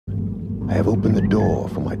I have opened the door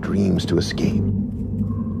for my dreams to escape.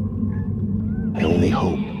 I only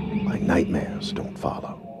hope my nightmares don't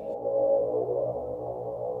follow.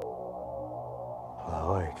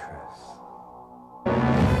 Hello, waitress.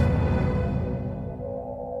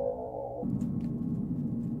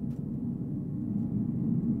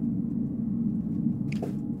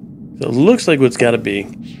 So it looks like what's got to be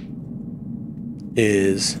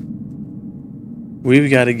is we've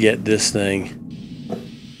got to get this thing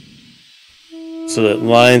so that it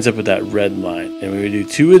lines up with that red line. And we do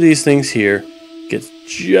 2 of these things here, gets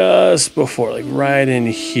just before, like right in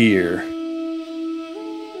here.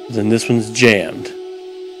 Then this one's jammed.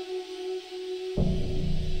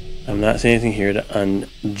 I'm not saying anything here to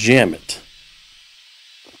unjam it.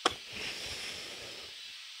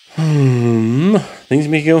 Things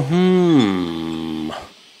make you go,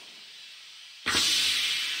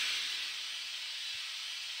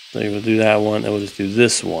 So we'll do that one, and we'll just do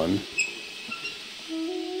this one.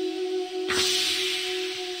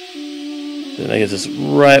 Then I guess it's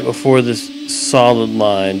right before this solid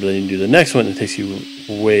line, but then you do the next one, and it takes you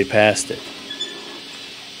way past it.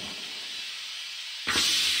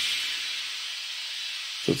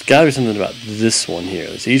 So it's got to be something about this one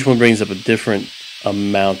here. So each one brings up a different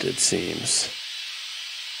amount, it seems.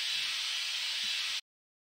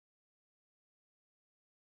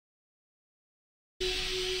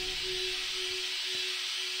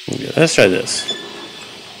 Okay, let's try this.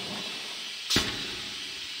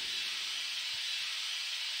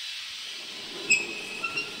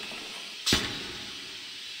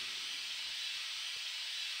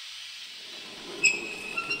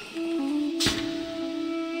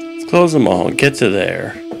 Let's close them all, get to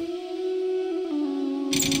there.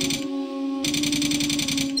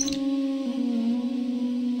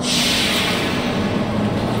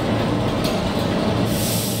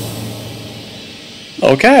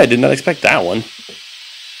 Okay, I did not expect that one.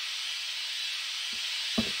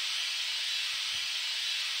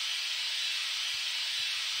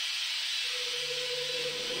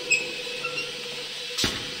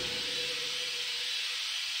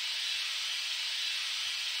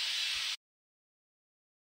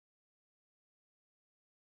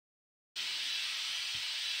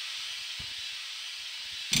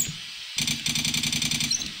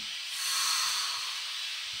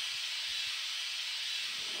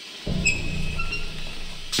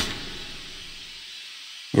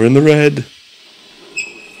 We're in the red.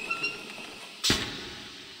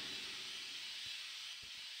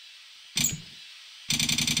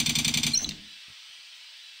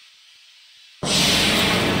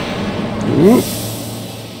 Ooh.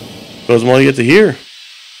 Close them all you get to here.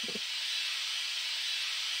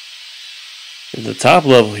 At the top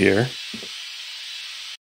level here.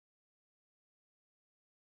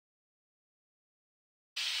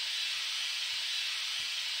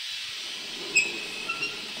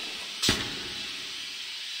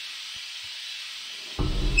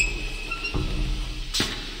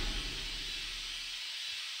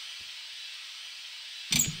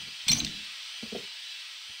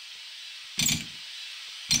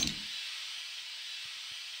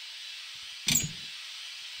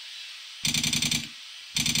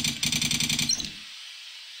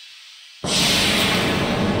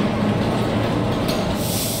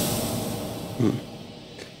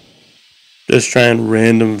 Just trying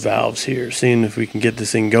random valves here, seeing if we can get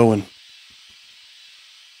this thing going.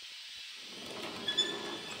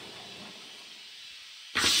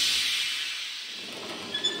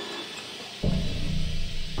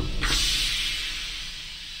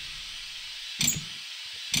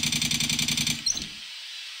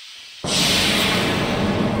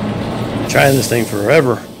 I'm trying this thing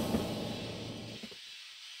forever.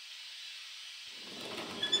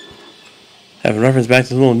 Having reference back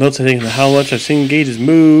to the little notes I think of how much I've seen gauges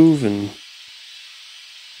move and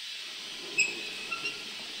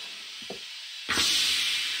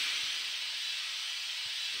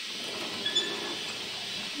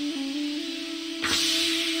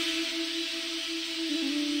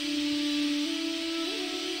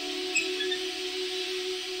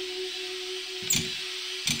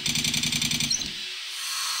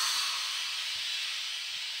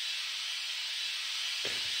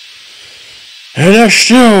that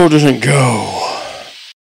still doesn't go.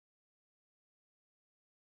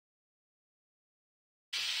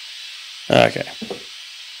 Okay.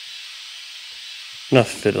 Enough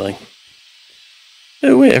fiddling.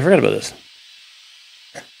 Oh wait, I forgot about this.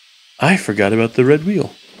 I forgot about the red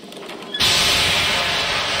wheel.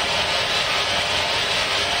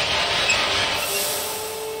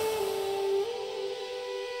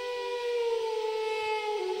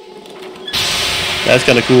 That's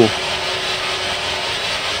kind of cool.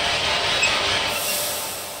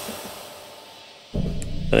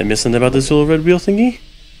 Did I miss something about this little red wheel thingy?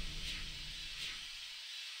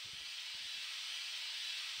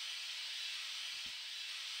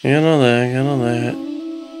 Get on that, get on that.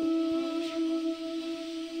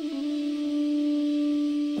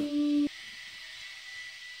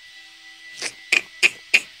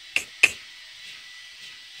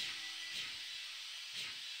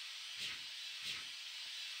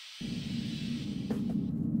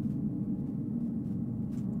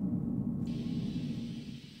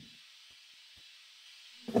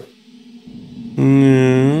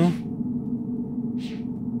 Yeah.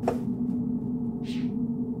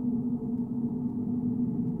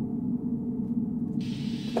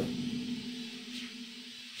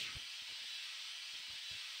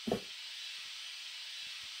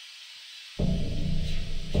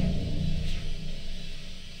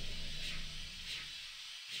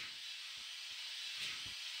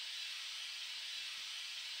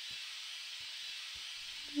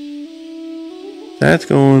 That's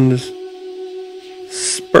going just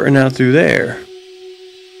spurting out through there.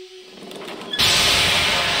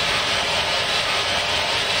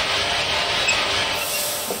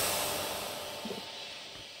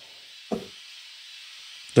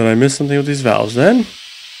 Did I miss something with these valves then?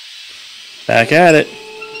 Back at it.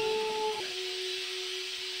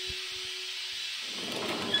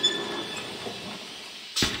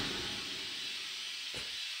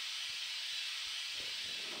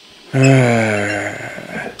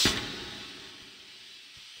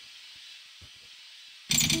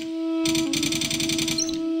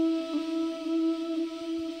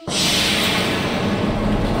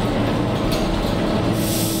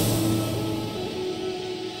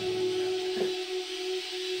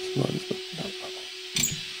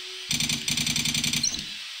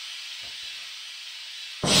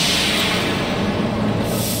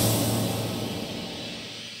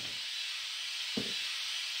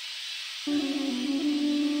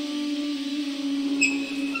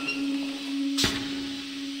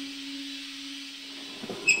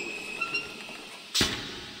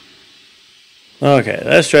 Okay,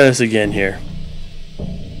 let's try this again here.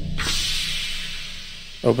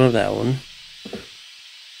 Open up that one.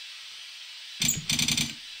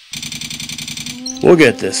 We'll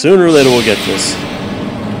get this. Sooner or later we'll get this.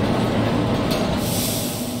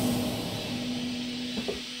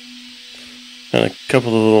 And a couple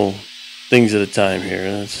of little things at a time here.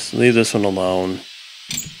 Let's just leave this one alone.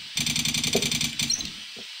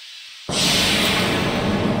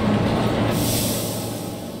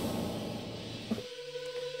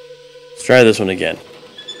 Let's try this one again.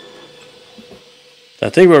 I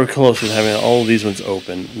think we were close to having all of these ones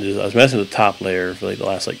open. I was messing with the top layer for like the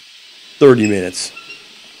last 30 minutes.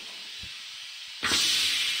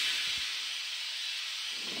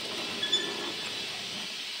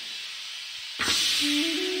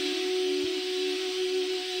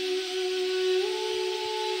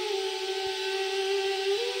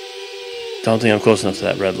 Don't think I'm close enough to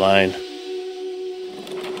that red line.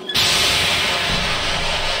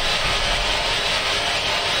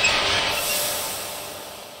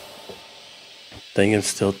 Think it's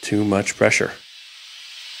still too much pressure.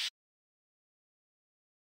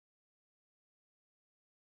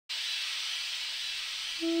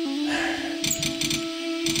 Let's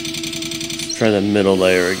try the middle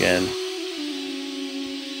layer again.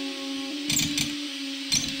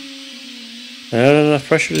 Not enough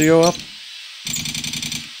pressure to go up.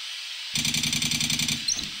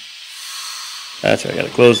 That's right, I gotta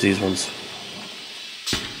close these ones.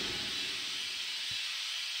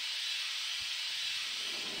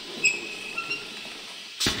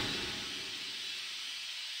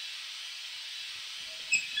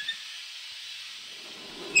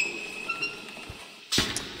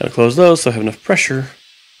 Gotta close those so I have enough pressure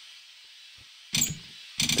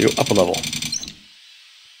to go up a level.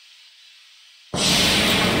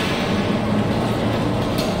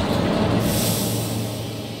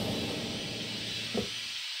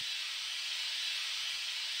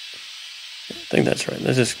 I think that's right.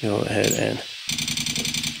 Let's just go ahead and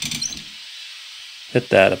hit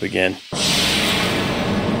that up again.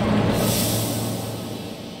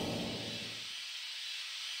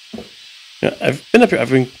 Yeah, I've been up here. I've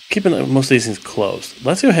been keeping most of these things closed.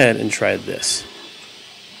 Let's go ahead and try this.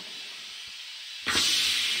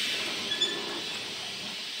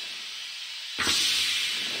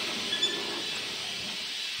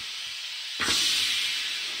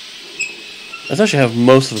 Let's actually have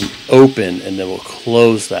most of them open, and then we'll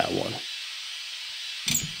close that one.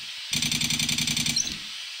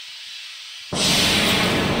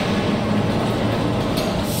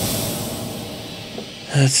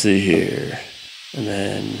 Let's see here. And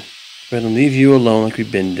then We're going to leave you alone like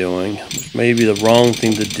we've been doing. Which may be the wrong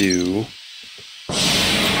thing to do.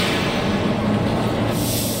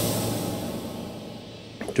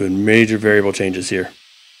 Doing major variable changes here.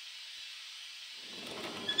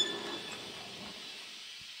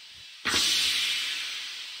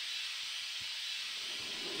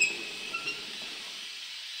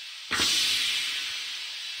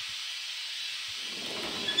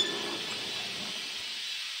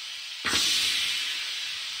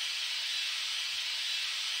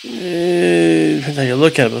 Depends how you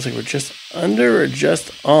look at it. It looks like we're just under or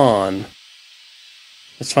just on.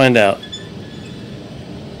 Let's find out.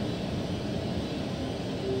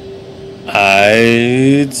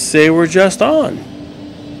 I'd say we're just on.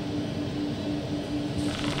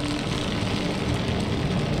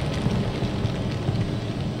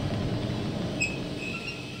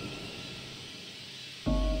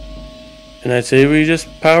 And I'd say we just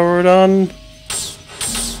powered on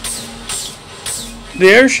the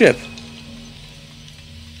airship.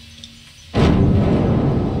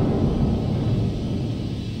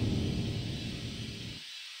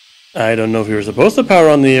 I don't know if we were supposed to power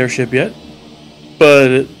on the airship yet,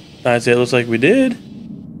 but I'd say it looks like we did.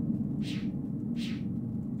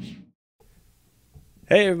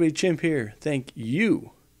 Hey everybody, Chimp here. Thank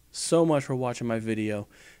you so much for watching my video.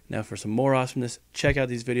 Now for some more awesomeness, check out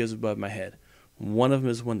these videos above my head. One of them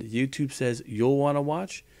is one that YouTube says you'll want to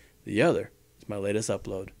watch. The other is my latest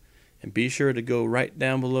upload. And be sure to go right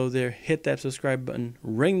down below there, hit that subscribe button,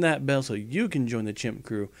 ring that bell so you can join the Chimp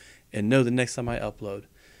crew and know the next time I upload.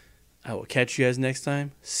 I will catch you guys next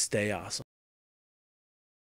time. Stay awesome.